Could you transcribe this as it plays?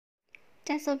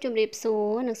ចាសសូមជម្រាបសួ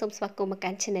រនិងសូមស្វាគមន៍មកកា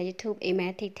ន់ Channel YouTube Ema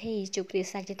Thy Thy ជួបគ្នា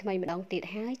សាជាថ្មីម្ដងទៀត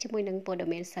ហើយជាមួយនឹងព័ត៌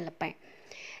មានសិល្បៈ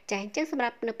ចាអញ្ចឹងសម្រា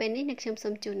ប់នៅពេលនេះខ្ញុំសូ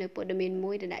មជូននៅព័ត៌មាន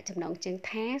មួយដែលដាក់ចំណងជើង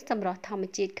ថាសម្រស់ធម្ម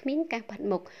ជាតិគ្មានការបាត់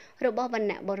មុខរបស់វណ្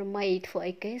ណៈបរមីធ្វើ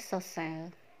ឲ្យគេសរសើរ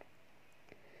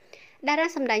តារា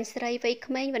សម្ដែងស្រីវ័យ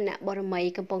ក្មេងវណ្ណៈបរមី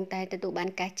កំពុងតែទទួលបាន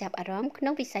ការចាប់អារម្មណ៍ក្នុ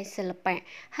ងវិស័យសិល្បៈ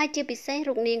ហើយជាពិសេស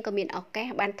រូបនាងក៏មានឱកាស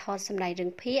បានថតសម្ដែងរឿ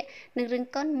ងភាគនិងរឿង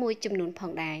កុនមួយចំនួនផ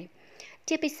ងដែរ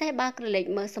ជាពិសេសបើក្រឡេក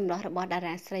មើលសម្រស់របស់តា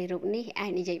រាស្រីរូបនេះអា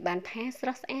ចនិយាយបានថាស្រ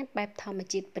ស់ស្អាតបែបធម្ម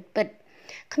ជាតិពិតៗ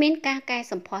គ្មានការកែ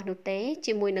សម្ផស្សនោះទេ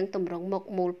ជាមួយនឹងទម្រង់មុខ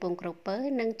មូលពងក្រពើ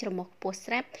និងច្រមុះខ្ពស់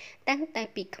ស្រាប់តាំងតែ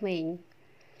ពីក្មេង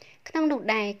ក្នុងនោះ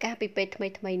ដែរការពីពេលថ្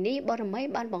មីនេះបរមី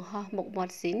បានបង្ហោះមុខមា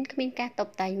ត់ស៊ីនគ្មានការតុប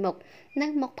តែងមុខនៅ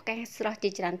មុខផ្កាស្រស់ជា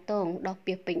ច្រើនទងដុះ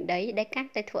ពាសពេញដីដែលកាន់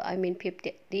តែធ្វើឲ្យមានភាព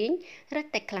ទាក់ទាញរឹត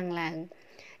តែខ្លាំងឡើង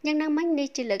យ៉ាងណាមិញនេះ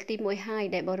ជាលើកទី1ហើយ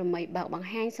ដែលបរមីបើកបង្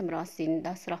ហាញសម្រស់ស៊ីន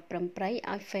ដ៏ស្រស់ប្រំប្រៃ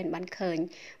ឲ្យ fan បានឃើញ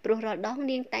ព្រោះរាល់ដង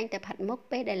នាងតែងតែផាត់មុខ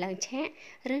ពេលដែលឡើងឆាក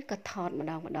ឬក៏ថតម្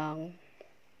ដង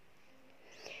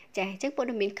ចាអញ្ចឹងព័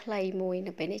ត៌មានខ្លីមួយ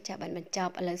នៅពេលនេះចាបានបញ្ច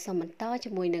ប់ឥឡូវសូមបន្តជា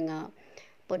មួយនឹង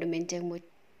ព័ត៌មានជើងមួយ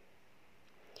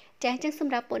ចាអញ្ចឹងស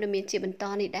ម្រាប់ព័ត៌មានជាបន្ត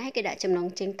នេះដែរគេដាក់ចំណង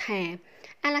ជើងថា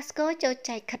Alaska ចូល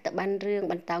ចែកខិត្តប័ណ្ណរឿង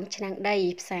បន្តោងឆ្នាំងដី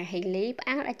ផ្សារហេលីផ្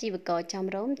អើលអាជីវករចំ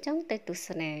រោមចង់ទៅទស្ស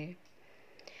នា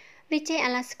វិជ័យ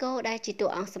Alaska ដែលជាតួ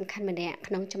អង្គសំខាន់ម្នាក់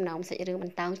ក្នុងចំណោមសាច់រឿងប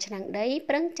ន្តោងឆ្នាំងដី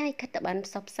ប្រឹងចែកខិត្តប័ណ្ណ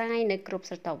ផ្សព្វផ្សាយនៅគ្រប់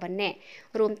ស្រទាប់វណ្ណៈ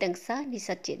រួមទាំងសិស្សនិស្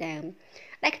សិតជាដើម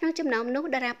ដែលក្នុងចំណោមនោះ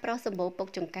តារាប្រុសសម្បូរពុក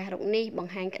ចង្កាសរុកនេះប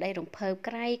ង្ហាញក្តីរំភើប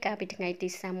ក្រៃកាលពីថ្ងៃទី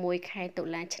31ខែតុ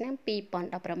លាឆ្នាំ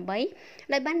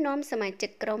2018ដោយបាននាំសមាជិក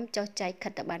ក្រុមចុះចែកខិ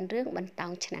ត្តប័ណ្ណរឿងបន្តោ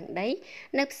ងឆ្នាំងដី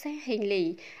នៅផ្សារហេងលី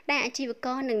ដែលអាជីវក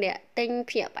រនិងអ្នកទិញ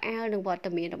ភ្ញាក់ផ្អើលនឹងវត្ត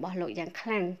មានរបស់លោកយ៉ាងខ្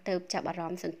លាំងទើបចាប់អារ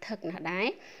ម្មណ៍សន្ធឹកណាស់ដែរ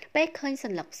ពេលឃើញស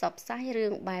ន្លឹកផ្សព្វផ្សាយរឿ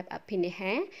ងបែបអភិនិ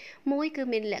ហាមួយគឺ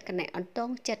មានលក្ខណៈអន្តង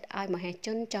ចិត្តឲ្យមហាជ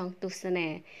នចង់ទស្សនា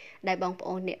ដែលបងប្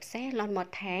អូនអ្នកផ្សារលន់មា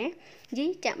ត់ថាយី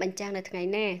ចាក់បញ្ចាំងនៅថ្ងៃ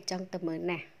ណាចង់ទៅមើល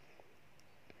ណាស់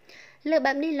លើ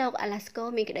បែបនេះលោក Alaska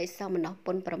មានក្តីសោមនស្ស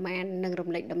ពុនប្រមាណនិងរំ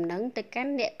លេចដំណឹងទៅកា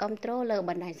ន់អ្នកគាំទ្រលើ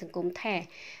បណ្ដាញសង្គមថា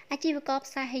អាជីវករ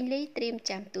ផ្សារហេងលីត្រៀម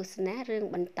ចាំទស្សនារឿង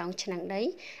បន្តោងឆ្នាំងដី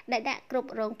ដែលដាក់គ្រប់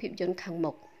រោងភាពយន្តខាង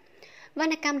មុខវ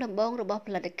ណ្ណកម្មដំបងរបស់ផ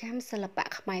លិតកម្មសិល្បៈ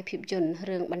ខ្មែរភាពយន្ត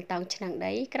រឿងបន្តោងឆ្នាំង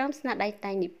ដីក្រោមស្នាដៃ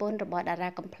តែងនិពន្ធរបស់តារា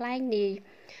កំ pl ែងនាយ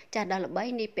ចាស់ដល់ល្បី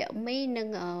នាយពាក់មីនិង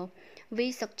វី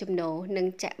សុកចំណូនឹង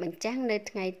ចាក់បញ្ចាំងនៅ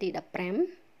ថ្ងៃទី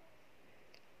15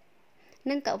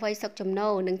និងកវីសុកចំណូ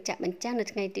នឹងចាក់បញ្ចាំងនៅ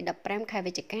ថ្ងៃទី15ខែ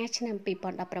វិច្ឆិកាឆ្នាំ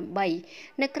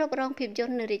2018នៅគ្រប់រោងភាពយ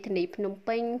ន្តនៅរាជធានីភ្នំ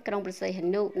ពេញក្រុងព្រះសីហ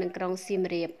នុនិងក្រុងសៀម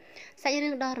រាបសាច់រឿ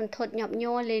ងដ៏រន្ធត់ញាប់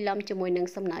ញ័រលាយឡំជាមួយនឹង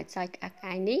សំណើចសើចក្អាកក្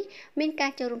អាយនេះមានកា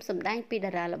រចូលរួមសម្ដែងពី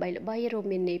តារាល្បីៗរួម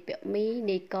មាននាយពាក់មី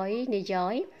នាយកុយនាយយ៉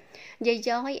យយាយ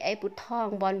យ៉យអេពូថង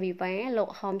បនវិវាលោក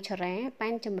ហមឆរាប៉ែ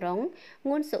នចម្រុង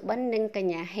ងួនសុបិននិងក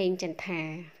ញ្ញាហេងចន្ទថា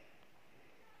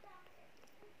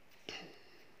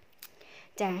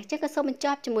ចាចឹងក៏សូមបញ្ច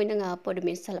ប់ជាមួយនឹងព័ត៌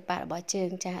មានសិល្បៈរបស់ជើង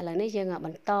ចាឥឡូវនេះយើងប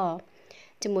ន្ត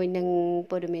ជាមួយនឹង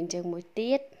ព័ត៌មានជើងមួយ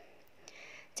ទៀត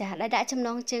ចាដែលដាក់ចំណ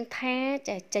ងជើងថា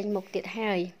ចាចេញមុខទៀត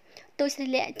ហើយទូចស្រី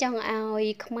លាក់ចង់ឲ្យ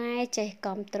ខ្មែរចេះគ្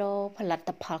រប់គ្រងផលិត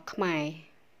ផលខ្មែ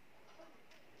រ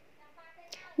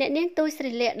អ្នកនាងទូចស្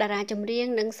រីលាក់តារាចម្រៀង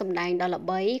និងសម្ដែងដ៏ល្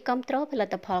បីគ្រប់គ្រងផលិ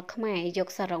តផលខ្មែរយក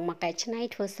សារ៉ុងមកកែច្នៃ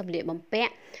ធ្វើសម្លៀកបំពា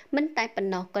ក់មិនតែប៉ុ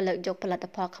ណ្ណោះក៏លើកយកផលិត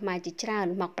ផលខ្មែរជាច្រើន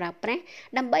មកប្រើប្រាស់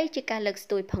ដើម្បីជាការលើកស្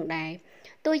ទួយផងដែរ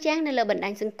តួយ៉ាងនៅលើបណ្ដា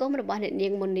ញសង្គមរបស់អ្នកនា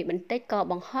ងមុននេះបន្តិចក៏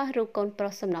បង្ហោះរូបកូនប្រុ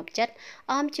សសំណប់ចិត្ត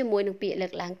អមជាមួយនឹងពាក្យលើ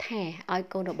កឡើងថាឲ្យ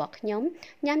កូនរបស់ខ្ញុំ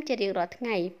ញ៉ាំជារៀងរាល់ថ្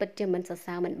ងៃពិតជាមិនសរ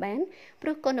សើរមិនបានព្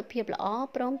រោះគុណភាពល្អ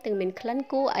ព្រមទាំងមានក្លិន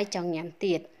គួរឲ្យចង់ញ៉ាំ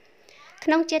ទៀត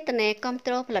ក្នុងចេតនាគ្រប់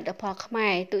គ្រងផលិតផលខ្មែ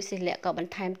រទូចសិលៈក៏ប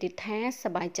ន្ថែមទៀតថាស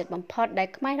ប្បាយចិត្តបំផុតដែល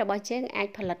ខ្មែររបស់យើងអាច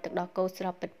ផលិតទឹកដោះគោស្រ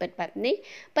ស់ពិតៗបែបនេះ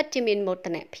ពិតជាមានមោទ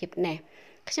នភាពណាស់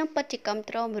ខ្ញុំពិតជាគ្រប់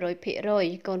គ្រង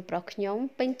 100% កូនប្រុសខ្ញុំ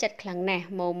ពេញចិត្តខ្លាំងណាស់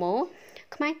ម៉ូម៉ូ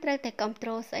ខ្មែរត្រូវតែគ្រប់គ្រ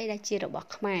ងស្អីដែលជារបស់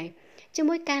ខ្មែរជា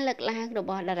មួយការលើកឡើងរ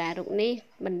បស់តារារូបនេះ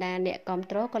បណ្ដាអ្នកគ្រប់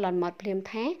គ្រងក៏លន់មាត់ភ្លាម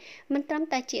ថាមិនត្រឹម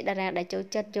តែជាតារាដែលចូល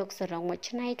ចិត្តយកសារ៉ុងមក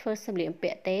ច្នៃធ្វើសម្លៀកបំ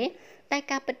ពាក់ទេតែ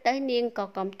ការពិតទៅនាងក៏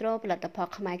គ្រប់គ្រងផលិតផល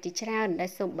ខ្មែរជាច្រើនដែល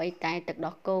សូម្បីតែទឹក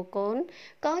ដោះគោកូន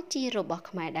ក៏ជារបស់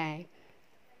ខ្មែរដែរ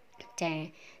ចាអ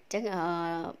ញ្ចឹង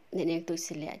អ្នកនាងទូច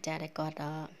សិលៈចាដែលគាត់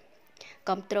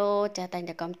គ្រប់គ្រងចាតែង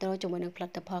តែគ្រប់គ្រងជាមួយនឹងផលិ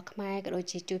តផលខ្មែរក៏ដូច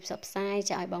ជាជួយផ្សព្វផ្សាយ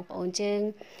ចាឲ្យបងប្អូនយើង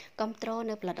គ្រប់គ្រង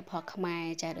នៅផលិតផលខ្មែរ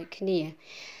ចាដូចគ្នា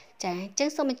ចាអញ្ចឹង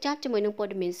សូមបញ្ចប់ជាមួយនឹងព័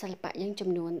ត៌មានសិល្បៈយើងចំ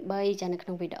នួន3ចានៅក្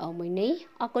នុងវីដេអូមួយនេះ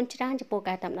អរគុណច្រើនចំពោះ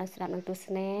ការតាមដានស្ដាប់និងទស្ស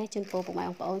នាជូនពរពុកម៉ែប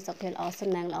ងប្អូនសុខភាពល្អសំ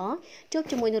ណាងល្អជួប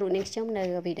ជាមួយនឹងរូបនាងខ្ញុំនៅ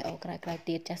វីដេអូក្រោយៗ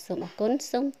ទៀតចាសូមអរគុណ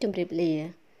សូមជម្រាបលា